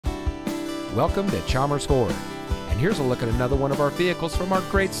Welcome to Chalmers Ford, and here's a look at another one of our vehicles from our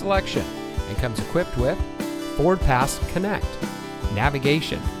great selection, and comes equipped with Ford Pass Connect,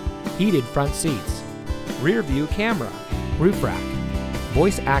 navigation, heated front seats, rear view camera, roof rack,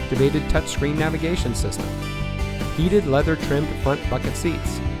 voice activated touchscreen navigation system, heated leather trimmed front bucket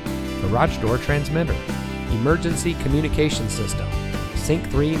seats, garage door transmitter, emergency communication system, Sync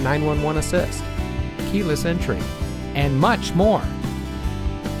 3 911 assist, keyless entry, and much more.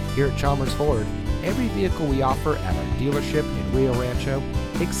 Here at Chalmers Ford, every vehicle we offer at our dealership in Rio Rancho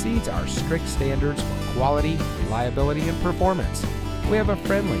exceeds our strict standards for quality, reliability, and performance. We have a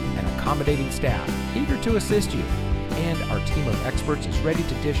friendly and accommodating staff eager to assist you, and our team of experts is ready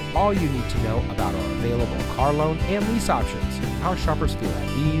to dish all you need to know about our available car loan and lease options. Our shoppers feel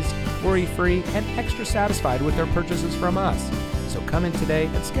at ease, worry-free, and extra satisfied with their purchases from us. So come in today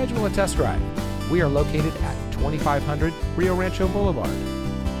and schedule a test drive. We are located at 2500 Rio Rancho Boulevard.